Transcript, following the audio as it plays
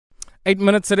8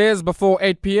 minutes it is before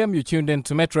 8 p.m. You tuned in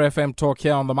to Metro FM Talk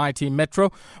here on the Mighty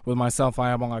Metro with myself,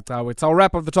 Ayabonga Tawe. It's our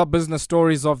wrap of the top business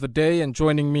stories of the day, and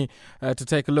joining me to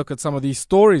take a look at some of these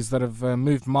stories that have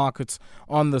moved markets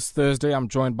on this Thursday, I'm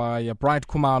joined by Bright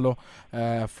Khumalo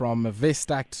from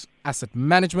Vestact Asset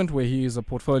Management, where he is a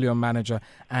Portfolio Manager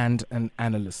and an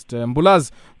Analyst. Mbulaz,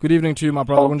 good evening to you, my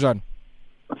brother. Kunjani?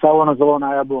 It's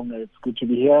good to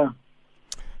be here.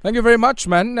 Thank you very much,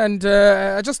 man. And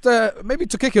just maybe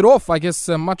to kick it off, I guess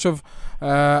much of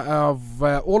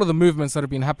all of the movements that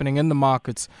have been happening in the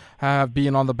markets have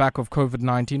been on the back of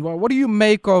COVID-19. Well, what do you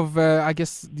make of, I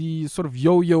guess, the sort of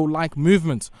yo-yo-like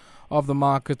movements of the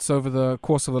markets over the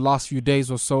course of the last few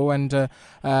days or so? And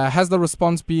has the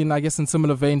response been, I guess, in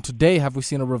similar vein today? Have we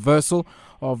seen a reversal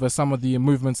of some of the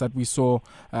movements that we saw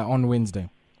on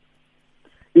Wednesday?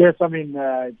 Yes, I mean,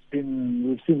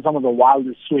 we've seen some of the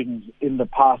wildest swings in the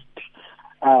past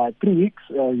 3 weeks,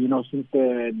 since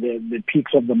the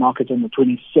peaks of the market on the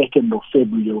 22nd of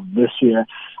February of this year.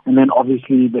 And then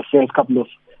obviously the first couple of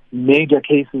major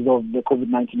cases of the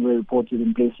COVID-19 were reported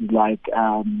in places like,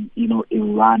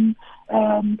 Iran,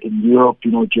 in Europe,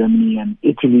 Germany and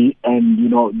Italy.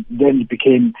 And, then it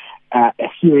became a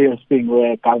serious thing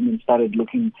where government started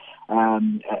looking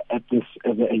at this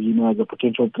as a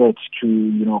potential threat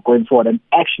to, going forward, and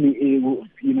actually,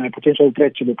 a potential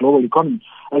threat to the global economy,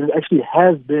 as it actually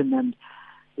has been. And,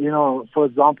 for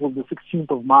example, the 16th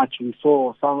of March, we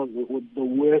saw some of the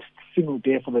worst single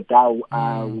day for the Dow,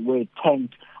 where it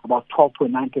tanked about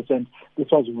 12.9%.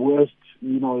 This was worse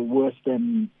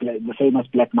than the famous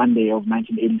Black Monday of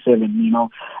 1987,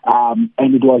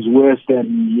 and it was worse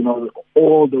than,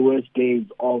 all the worst days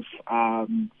of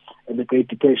the Great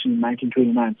Depression in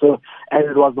 1929. So, and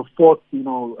it was the fourth,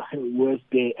 worst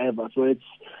day ever. So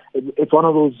it's one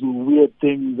of those weird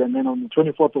things. And then on the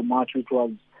 24th of March, which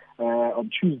was on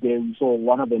Tuesday, we saw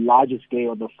one of the largest day,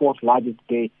 or the fourth largest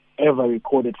day ever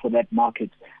recorded for that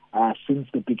market since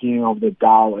the beginning of the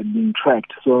Dow and being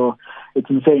tracked. So it's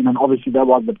insane. And obviously that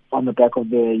was on the back of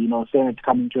the, Senate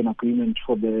coming to an agreement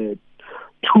for the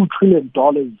 $2 trillion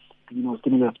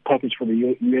stimulus package for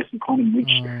the U.S. economy,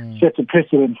 which sets a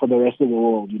precedent for the rest of the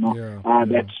world,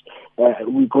 that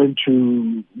we're going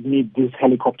to need this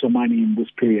helicopter money in this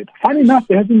period. Funny enough,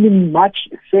 there hasn't been much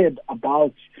said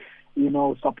about,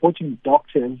 supporting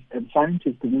doctors and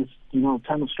scientists in this,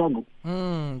 time of struggle.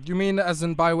 You mean as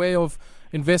in by way of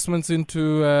investments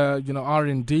into,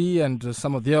 R&D and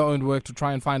some of their own work to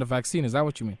try and find a vaccine? Is that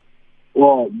what you mean?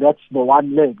 Well, that's the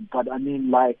one leg, but I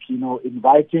mean,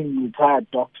 inviting retired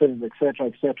doctors,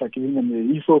 etc., giving them the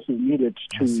resources needed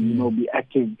to, be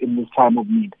active in this time of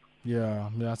need. Yeah,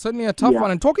 certainly a tough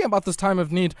one. And talking about this time of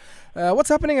need, what's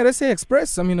happening at SA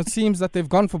Express? I mean, it seems that they've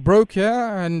gone for broke here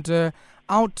and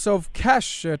out of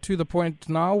cash to the point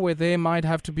now where they might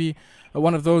have to be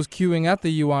one of those queuing at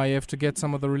the UIF to get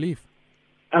some of the relief.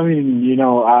 I mean,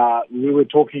 we were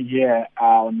talking here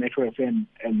on Metro FM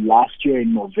last year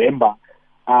in November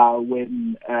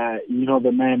when,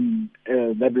 the man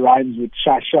that rhymes with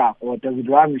Shasha, or does it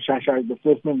rhyme with Shasha, is the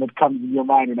first name that comes in your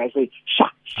mind when I say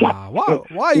Sha. Why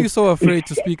are you so afraid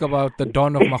to speak about the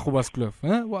Don of Makhuba's Kloof?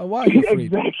 Huh? Why are you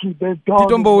afraid? Exactly, the Don of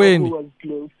Makhuba's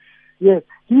Kloof. Yes,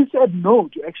 he said no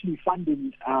to actually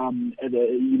funding,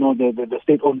 the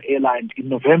state-owned airline in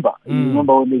November. You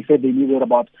remember when they said they needed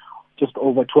about just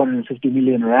over 250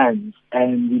 million rands,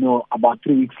 and about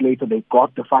 3 weeks later they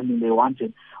got the funding they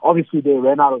wanted. Obviously they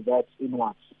ran out of that in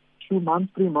 3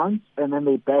 months, and then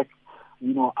they back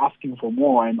asking for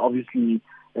more, and obviously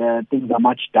things are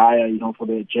much dire for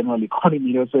the general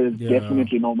economy, so there's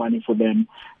definitely no money for them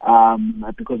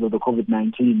because of the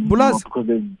COVID-19, because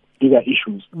there's bigger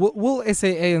issues. Will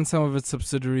SAA and some of its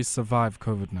subsidiaries survive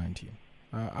COVID-19?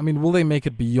 Will they make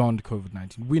it beyond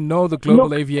COVID-19? We know the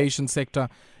global aviation sector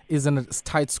is in a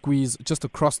tight squeeze just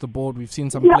across the board. We've seen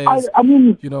some players. I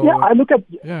look at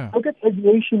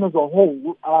aviation as a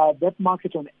whole. That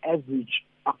market on average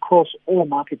across all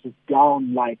markets is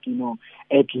down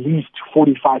at least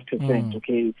 45%.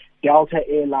 Okay, Delta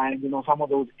Airlines, some of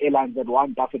those airlines that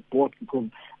Warren Buffett bought because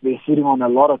they're sitting on a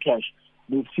lot of cash.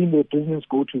 They've seen their business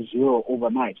go to zero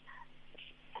overnight.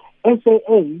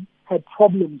 SAA had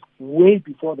problems way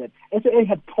before that. SAA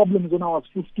had problems when I was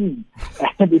 15,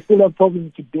 and they still have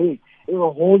problems today. They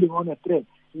were holding on a thread.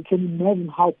 You can imagine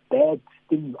how bad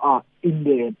things are in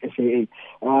there at SAA.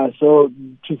 So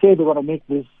to say they're going to make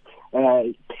this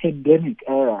pandemic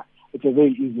era, it's a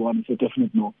very easy one. It's a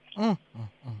definite no.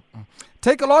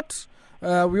 Take a lot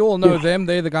We all know them.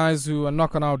 They're the guys who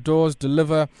knock on our doors,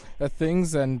 deliver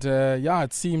things, and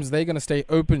it seems they're going to stay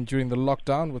open during the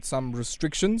lockdown with some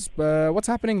restrictions. What's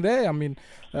happening there? I mean,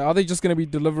 are they just going to be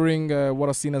delivering what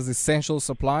are seen as essential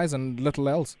supplies and little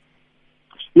else?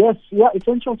 Yes,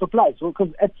 essential supplies.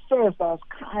 Because at first I was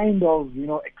kind of,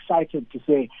 excited to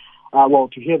say, to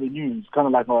hear the news, kind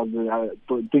of like I was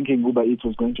thinking Uber Eats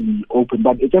was going to be open,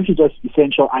 but it's actually just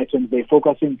essential items. They're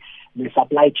focusing the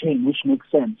supply chain, which makes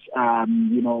sense.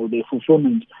 The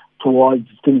fulfillment towards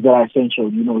things that are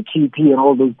essential, TP and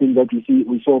all those things that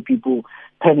we saw people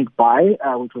panic buy,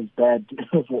 which was bad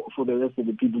for the rest of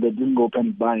the people that didn't go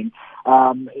panic buying.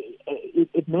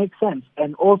 It makes sense.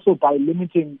 And also by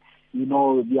limiting,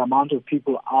 the amount of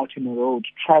people out in the road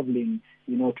traveling,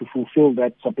 to fulfill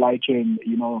that supply chain,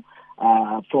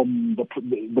 from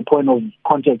the point of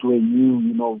contact where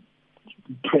you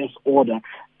press order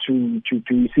to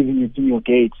receiving it in your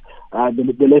gates,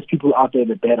 the less people out there,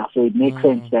 the better. So it makes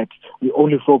sense that we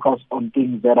only focus on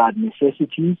things that are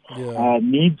necessities,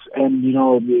 needs, and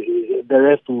the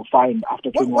rest we'll find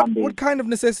after 21 days. What kind of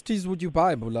necessities would you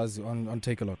buy, Bulazi, on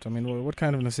Take-A-Lot? I mean, what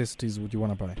kind of necessities would you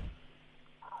want to buy?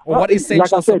 Or what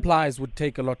essential supplies would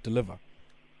Take-A-Lot deliver?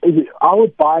 I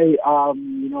would buy,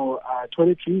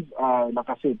 toiletries. Like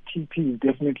I said, TP is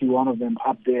definitely one of them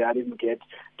up there. I didn't get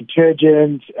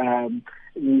detergent,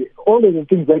 all of the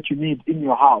things that you need in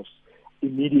your house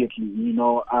immediately,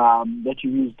 that you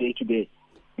use day to day,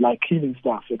 like cleaning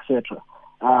stuff, etc.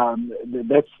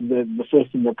 That's the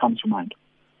first thing that comes to mind.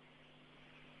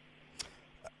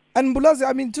 And Bulazi,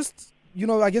 I mean, just...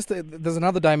 I guess there's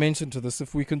another dimension to this.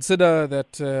 If we consider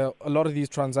that a lot of these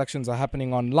transactions are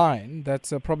happening online,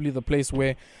 that's probably the place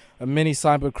where many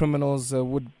cyber criminals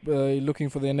would be looking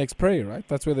for their next prey, right?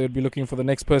 That's where they would be looking for the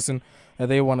next person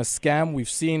they want to scam. We've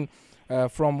seen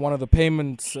from one of the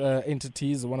payments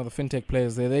entities, one of the fintech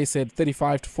players there, they said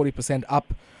 35 to 40%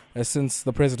 up since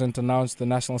the president announced the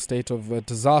national state of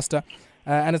disaster.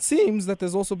 And it seems that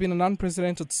there's also been an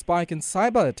unprecedented spike in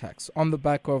cyber attacks on the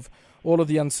back of all of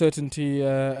the uncertainty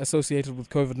associated with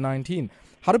COVID-19.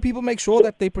 How do people make sure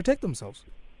that they protect themselves?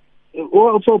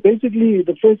 Well, so basically,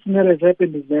 the first thing that has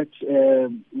happened is that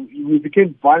we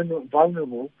became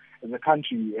vulnerable as a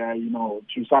country,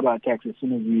 to cyber attacks as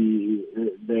soon as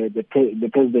the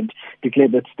president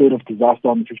declared that state of disaster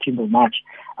on the 15th of March.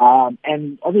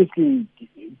 And obviously,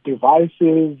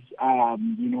 devices,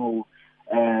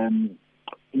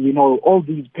 all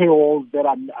these payrolls that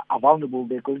are vulnerable,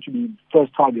 they're going to be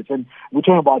first targets. And we're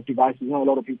talking about devices. A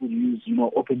lot of people use,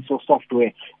 open source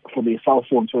software for their cell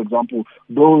phones, for example.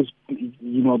 Those,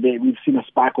 we've seen a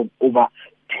spike of over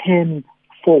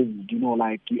 10-fold,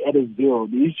 like you add a zero.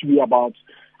 There used to be about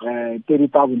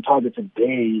 30,000 targets a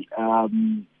day,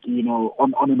 on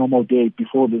a normal day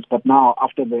before this. But now,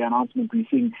 after the announcement, we're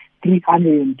seeing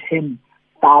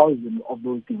 310,000 of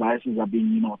those devices are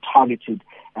being, targeted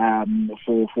for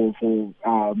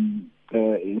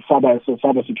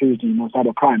cyber security,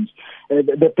 cyber crimes.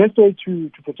 The best way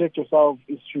to protect yourself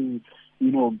is to,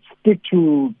 stick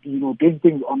to, doing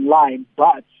things online.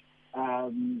 But,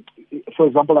 for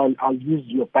example, I'll use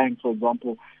your bank, for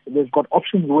example. They've got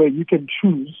options where you can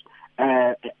choose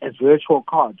a virtual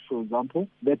card, for example,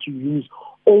 that you use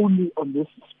only on this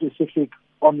specific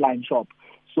online shop.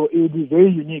 So it will be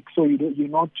very unique. So you're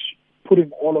not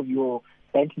putting all of your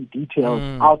banking details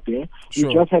out there. Sure.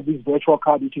 You just have this virtual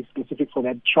card which is specific for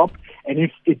that shop. And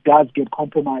if it does get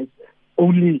compromised,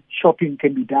 only shopping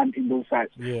can be done in those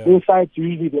sites. Yeah. Those sites,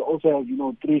 usually they also have,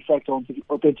 3-factor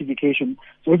authentication.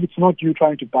 So if it's not you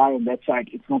trying to buy on that site,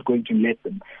 it's not going to let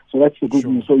them. So that's the good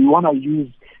news. So you want to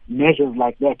use measures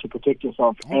like that to protect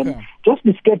yourself. Okay. And just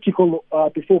be skeptical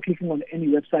before clicking on any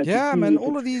website. Yeah, man,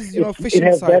 all of these,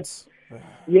 phishing sites.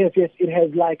 Yes, it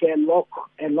has like a locked,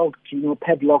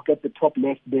 padlock at the top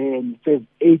left there, and it says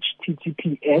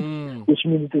HTTPS, which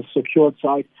means it's a secured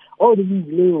site. All these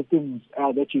little things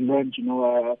that you learned,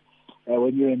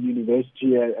 when you're in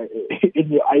university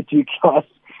in your IT class.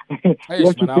 Hey,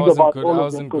 man, I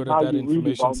wasn't good at that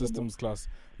information systems class.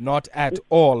 Not at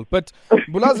all. But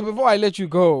Bulazi, before I let you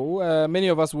go, many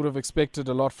of us would have expected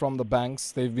a lot from the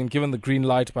banks. They've been given the green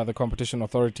light by the competition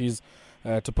authorities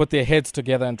to put their heads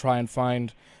together and try and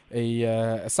find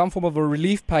some form of a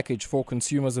relief package for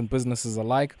consumers and businesses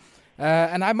alike.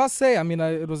 And I must say,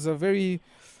 it was a very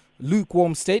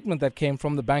lukewarm statement that came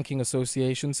from the Banking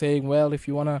Association saying, well, if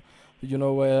you want to,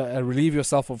 relieve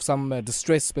yourself of some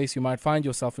distress space you might find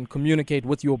yourself in, communicate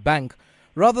with your bank,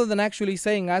 rather than actually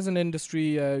saying, as an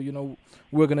industry,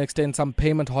 we're going to extend some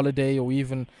payment holiday or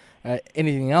even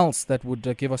anything else that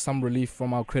would give us some relief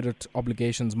from our credit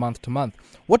obligations month to month.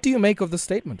 What do you make of the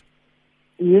statement?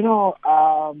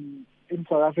 in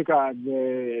South Africa,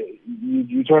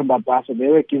 you talking about Basa, they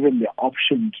were given the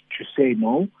option to say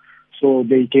no. So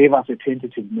they gave us a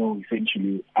tentative no,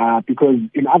 essentially, because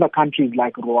in other countries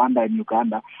like Rwanda and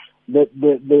Uganda,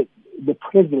 the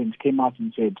president came out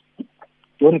and said,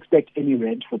 don't expect any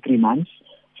rent for 3 months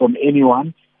from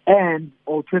anyone. And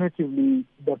alternatively,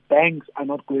 the banks are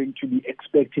not going to be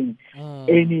expecting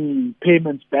any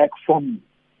payments back from you.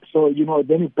 So,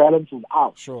 then it balances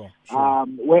out. Sure.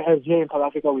 Whereas here in South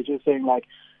Africa, we're just saying, like,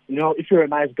 if you're a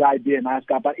nice guy, be a nice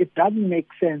guy. But it doesn't make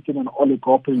sense in an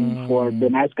oligopoly for the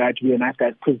nice guy to be a nice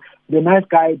guy, because the nice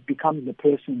guy becomes the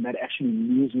person that actually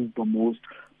loses the most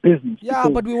business. Yeah,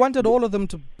 but we wanted all of them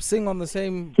to sing on the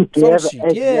same song sheet.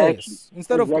 Exactly. Yes.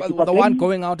 Instead of But the one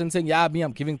going out and saying, yeah,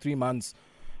 I'm giving 3 months.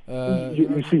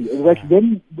 You see, exactly.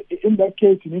 Then in that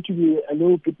case, you need to be a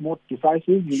little bit more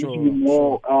decisive. You need to be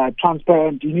more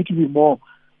transparent. You need to be more,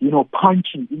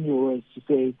 punchy in your words to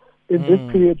say, in this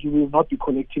period, you will not be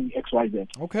collecting X, Y, Z.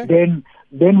 Okay. Then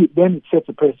it sets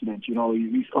a precedent.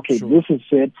 This is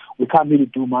said. We can't really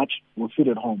do much. We'll sit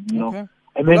at home. Okay.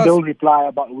 And then they'll reply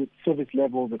with service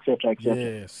levels, etc., etc.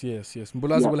 Yes.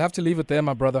 Mbulazi, we'll have to leave it there,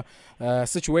 my brother.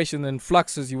 Situation in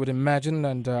flux, as you would imagine,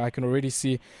 and I can already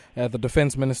see the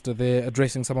defense minister there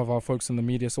addressing some of our folks in the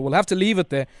media. So we'll have to leave it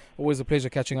there. Always a pleasure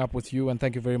catching up with you, and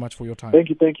thank you very much for your time. Thank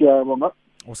you, Roma.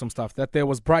 Awesome stuff. That there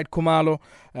was Bright Khumalo,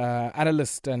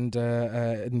 analyst and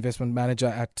investment manager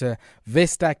at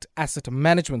Vestact Asset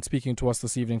Management, speaking to us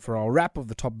this evening for our wrap of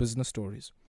the top business stories.